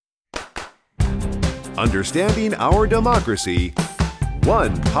Understanding our democracy,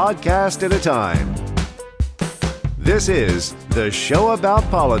 one podcast at a time. This is The Show About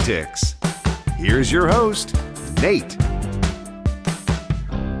Politics. Here's your host, Nate.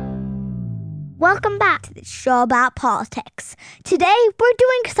 Welcome back to The Show About Politics. Today, we're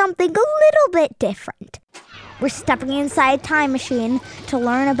doing something a little bit different. We're stepping inside a time machine to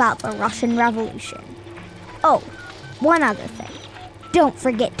learn about the Russian Revolution. Oh, one other thing. Don't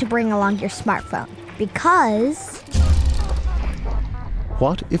forget to bring along your smartphone, because...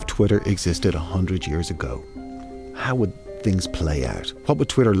 What if Twitter existed 100 years ago? How would things play out? What would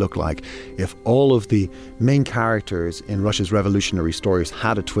Twitter look like if all of the main characters in Russia's revolutionary stories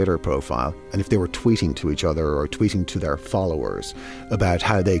had a Twitter profile, and if they were tweeting to each other or tweeting to their followers about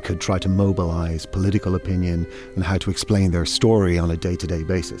how they could try to mobilize political opinion and how to explain their story on a day-to-day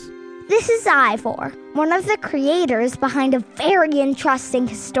basis? This is Ivor, one of the creators behind a very interesting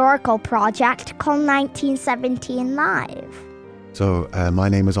historical project called 1917 Live. So my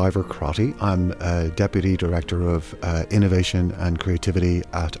name is Ivor Crotty. I'm Deputy Director of Innovation and Creativity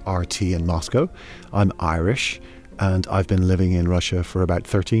at RT in Moscow. I'm Irish, and I've been living in Russia for about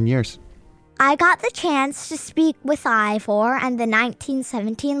 13 years. I got the chance to speak with Ivor and the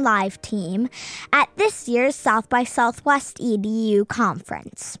 1917 Live team at this year's South by Southwest EDU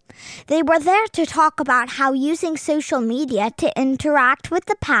conference. They were there to talk about how using social media to interact with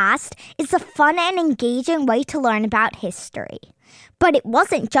the past is a fun and engaging way to learn about history. But it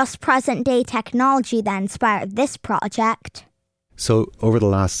wasn't just present-day technology that inspired this project. So over the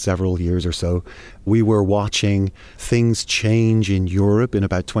last several years or so, we were watching things change in Europe in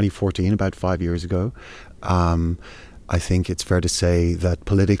about 2014, about 5 years ago. I think it's fair to say that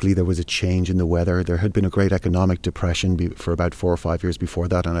politically there was a change in the weather. There had been a great economic depression for about 4 or 5 years before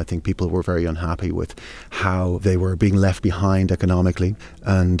that, and I think people were very unhappy with how they were being left behind economically.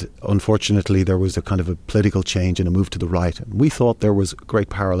 And unfortunately, there was a kind of a political change and a move to the right. We thought there was a great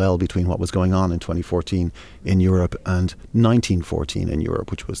parallel between what was going on in 2014 in Europe and 1914 in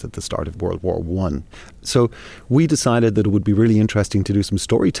Europe, which was at the start of World War I. So we decided that it would be really interesting to do some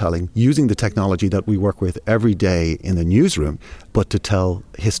storytelling using the technology that we work with every day in the newsroom, but to tell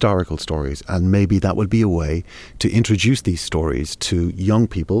historical stories. And maybe that would be a way to introduce these stories to young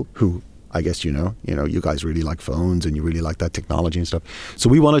people who, I guess, you guys really like phones and you really like that technology and stuff. So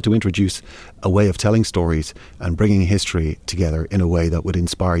we wanted to introduce a way of telling stories and bringing history together in a way that would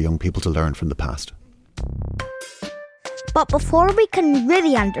inspire young people to learn from the past. But before we can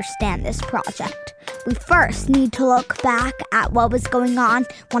really understand this project, we first need to look back at what was going on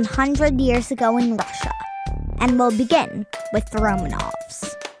 100 years ago in Russia. And we'll begin with the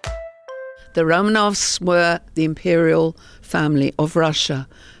Romanovs. The Romanovs were the imperial family of Russia.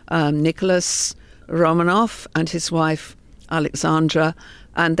 Nicholas Romanov and his wife Alexandra,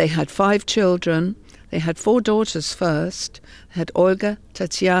 and they had 5 children. They had 4 daughters first. They had Olga,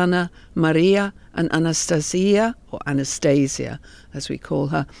 Tatiana, Maria, and Anastasia, or Anastasia, as we call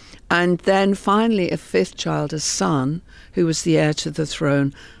her. And then finally a 5th child, a son, who was the heir to the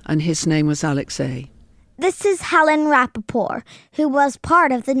throne, and his name was Alexei. This is Helen Rappaport, who was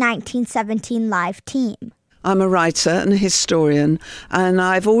part of the 1917 Live team. I'm a writer and a historian, and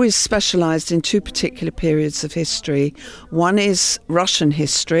I've always specialised in 2 particular periods of history. One is Russian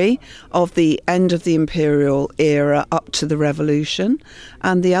history of the end of the imperial era up to the revolution,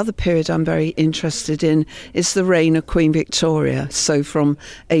 and the other period I'm very interested in is the reign of Queen Victoria, so from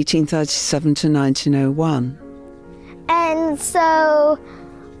 1837 to 1901. And so,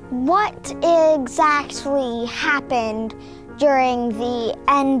 what exactly happened during the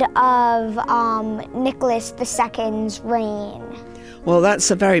end of Nicholas II's reign? Well,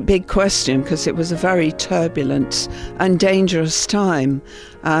 that's a very big question because it was a very turbulent and dangerous time.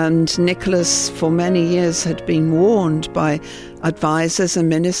 And Nicholas, for many years, had been warned by advisors and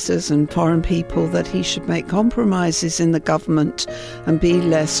ministers and foreign people that he should make compromises in the government and be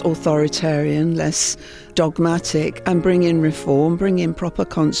less authoritarian, less dogmatic, and bring in reform, bring in proper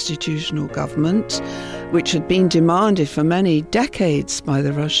constitutional government, which had been demanded for many decades by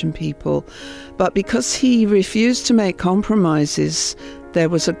the Russian people. But because he refused to make compromises, there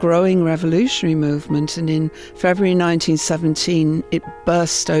was a growing revolutionary movement, and in February 1917 it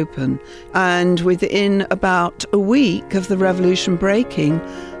burst open. And within about a week of the revolution breaking,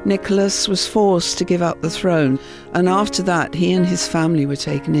 Nicholas was forced to give up the throne, and after that he and his family were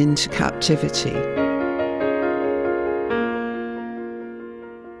taken into captivity.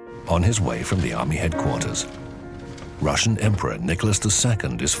 On his way from the army headquarters, Russian Emperor Nicholas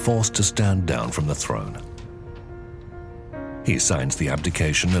II is forced to stand down from the throne. He signs the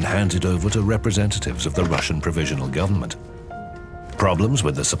abdication and hands it over to representatives of the Russian Provisional Government. Problems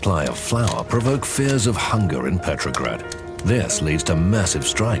with the supply of flour provoke fears of hunger in Petrograd. This leads to massive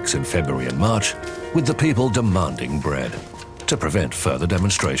strikes in February and March, with the people demanding bread. To prevent further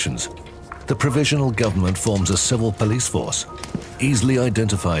demonstrations, the provisional government forms a civil police force, easily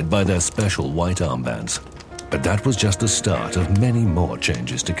identified by their special white armbands. But that was just the start of many more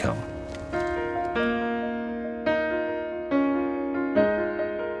changes to come.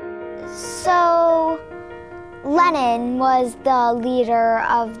 So, Lenin was the leader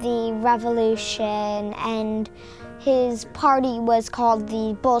of the revolution, and his party was called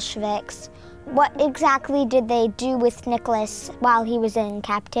the Bolsheviks. What exactly did they do with Nicholas while he was in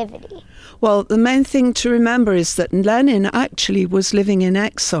captivity? Well, the main thing to remember is that Lenin actually was living in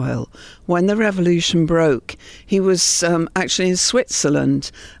exile when the revolution broke. He was actually in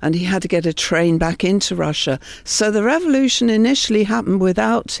Switzerland, and he had to get a train back into Russia. So the revolution initially happened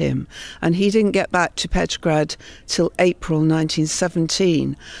without him, and he didn't get back to Petrograd till April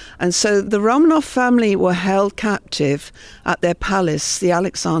 1917. And so the Romanov family were held captive at their palace, the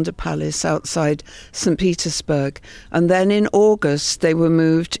Alexander Palace outside St. Petersburg. And then in August, they were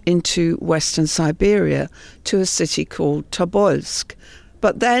moved into Western Siberia to a city called Tobolsk.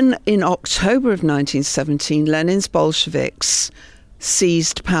 But then in October of 1917, Lenin's Bolsheviks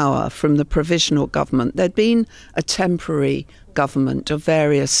seized power from the provisional government. There'd been a temporary government of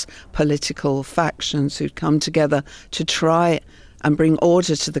various political factions who'd come together to try and bring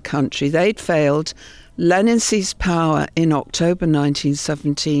order to the country. They'd failed. Lenin seized power in October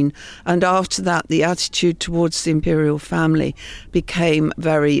 1917, and after that the attitude towards the imperial family became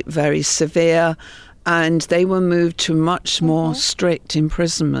very, very severe, and they were moved to much more strict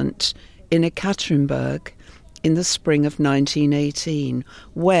imprisonment in Ekaterinburg in the spring of 1918,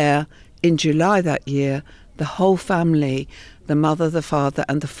 where in July that year the whole family, the mother, the father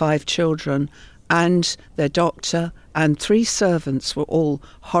and the 5 children and their doctor and 3 servants were all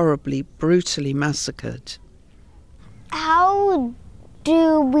horribly, brutally massacred. How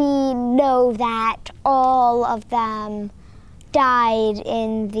do we know that all of them died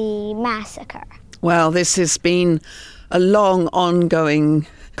in the massacre? Well, this has been a long, ongoing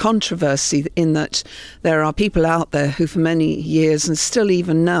controversy in that there are people out there who for many years, and still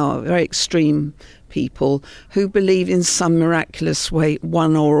even now, are very extreme people who believe in some miraculous way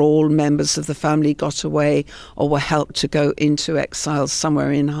one or all members of the family got away or were helped to go into exile somewhere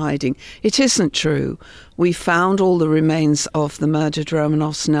in hiding. It isn't true. We found all the remains of the murdered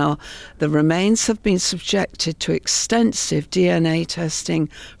Romanovs now. The remains have been subjected to extensive DNA testing,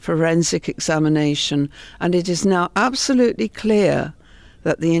 forensic examination, and it is now absolutely clear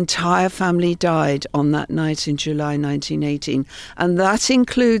that the entire family died on that night in July 1918. And that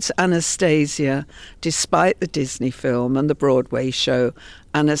includes Anastasia. Despite the Disney film and the Broadway show,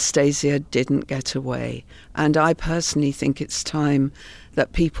 Anastasia didn't get away. And I personally think it's time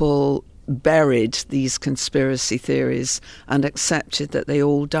that people buried these conspiracy theories and accepted that they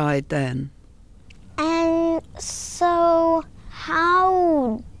all died then. And so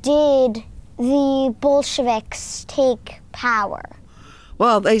how did the Bolsheviks take power?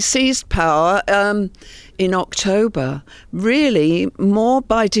 Well, they seized power in October, really more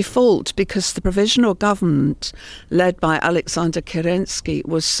by default because the provisional government led by Alexander Kerensky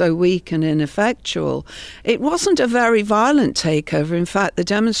was so weak and ineffectual. It wasn't a very violent takeover. In fact, the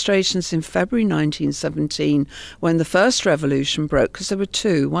demonstrations in February 1917, when the first revolution broke, because there were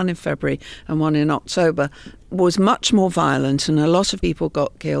 2, one in February and one in October, was much more violent, and a lot of people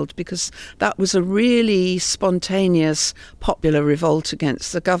got killed because that was a really spontaneous popular revolt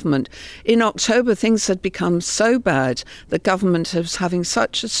against the government. In October, things had become so bad, the government was having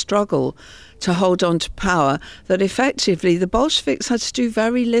such a struggle to hold on to power that effectively the Bolsheviks had to do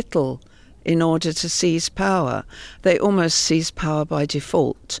very little in order to seize power. They almost seized power by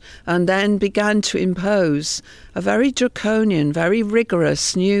default and then began to impose a very draconian, very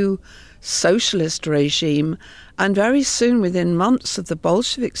rigorous new socialist regime, and very soon, within months of the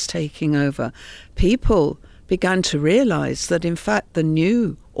Bolsheviks taking over, people began to realize that in fact the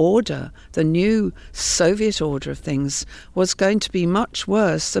new order, the new Soviet order of things, was going to be much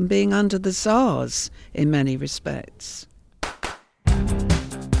worse than being under the Tsars in many respects.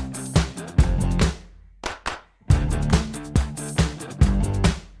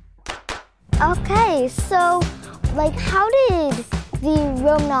 Okay, so how did the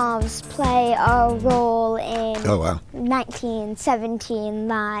Romanovs play a role in 1917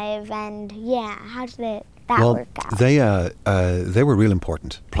 live, and how did that work out? They were real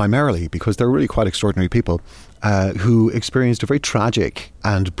important, primarily because they were really quite extraordinary people who experienced a very tragic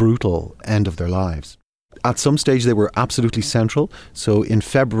and brutal end of their lives. At some stage, they were absolutely central. So in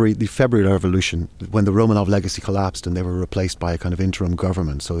February, the February Revolution, when the Romanov legacy collapsed and they were replaced by a kind of interim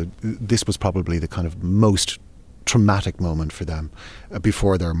government. So this was probably the kind of most traumatic moment for them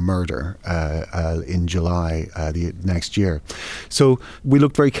before their murder in July the next year. So we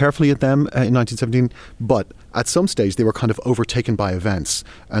looked very carefully at them in 1917, but at some stage they were kind of overtaken by events.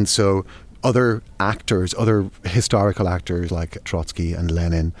 And so other actors, other historical actors like Trotsky and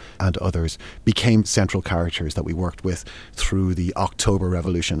Lenin and others became central characters that we worked with through the October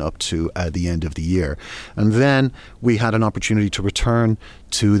Revolution up to the end of the year. And then we had an opportunity to return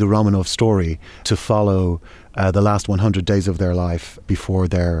to the Romanov story to follow the last 100 days of their life before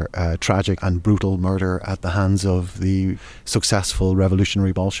their tragic and brutal murder at the hands of the successful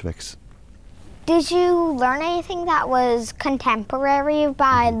revolutionary Bolsheviks. Did you learn anything that was contemporary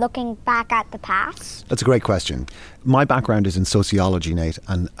by looking back at the past? That's a great question. My background is in sociology, Nate,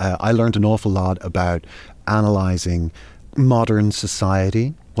 and I learned an awful lot about analysing modern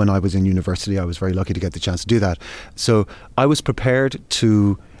society. When I was in university, I was very lucky to get the chance to do that. So I was prepared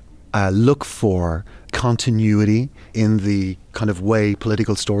to look for continuity in the kind of way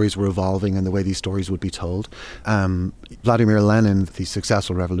political stories were evolving and the way these stories would be told. Vladimir Lenin, the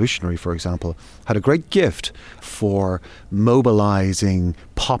successful revolutionary, for example, had a great gift for mobilizing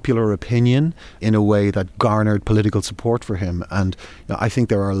popular opinion in a way that garnered political support for him. And I think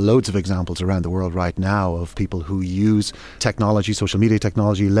there are loads of examples around the world right now of people who use technology, social media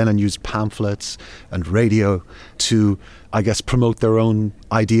technology. Lenin used pamphlets and radio to, I guess, promote their own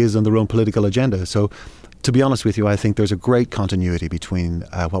ideas and their own political agenda. So to be honest with you, I think there's a great continuity between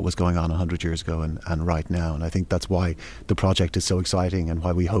what was going on 100 years ago and right now. And I think that's why the project is so exciting and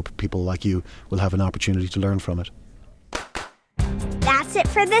why we hope people like you will have an opportunity to learn from it. That's it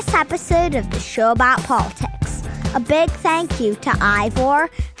for this episode of the Show About Politics. A big thank you to Ivor,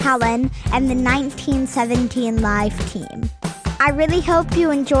 Helen, and the 1917 Live team. I really hope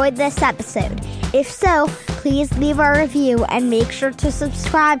you enjoyed this episode. If so, please leave a review and make sure to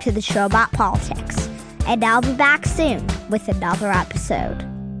subscribe to the Show About Politics. And I'll be back soon with another episode.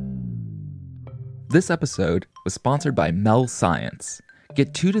 This episode was sponsored by Mel Science.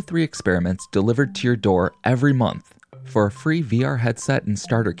 Get 2 to 3 experiments delivered to your door every month. For a free VR headset and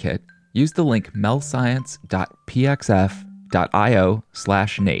starter kit, use the link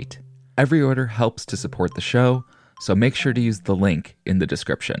melscience.pxf.io/Nate. Every order helps to support the show, so make sure to use the link in the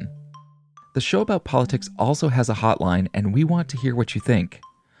description. The Show About Politics also has a hotline, and we want to hear what you think.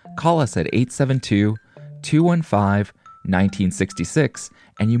 Call us at 872-215-1966,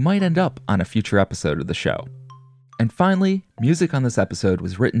 and you might end up on a future episode of the show. And finally, music on this episode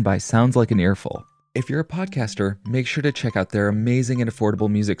was written by Sounds Like an Earful. If you're a podcaster, make sure to check out their amazing and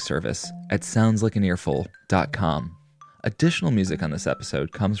affordable music service at soundslikeanearful.com. Additional music on this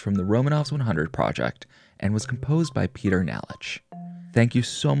episode comes from the Romanovs 100 project and was composed by Peter Nalich. Thank you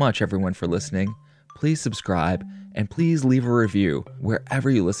so much, everyone, for listening. Please subscribe, and please leave a review wherever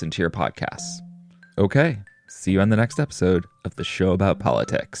you listen to your podcasts. Okay, see you on the next episode of the Show About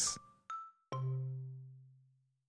Politics.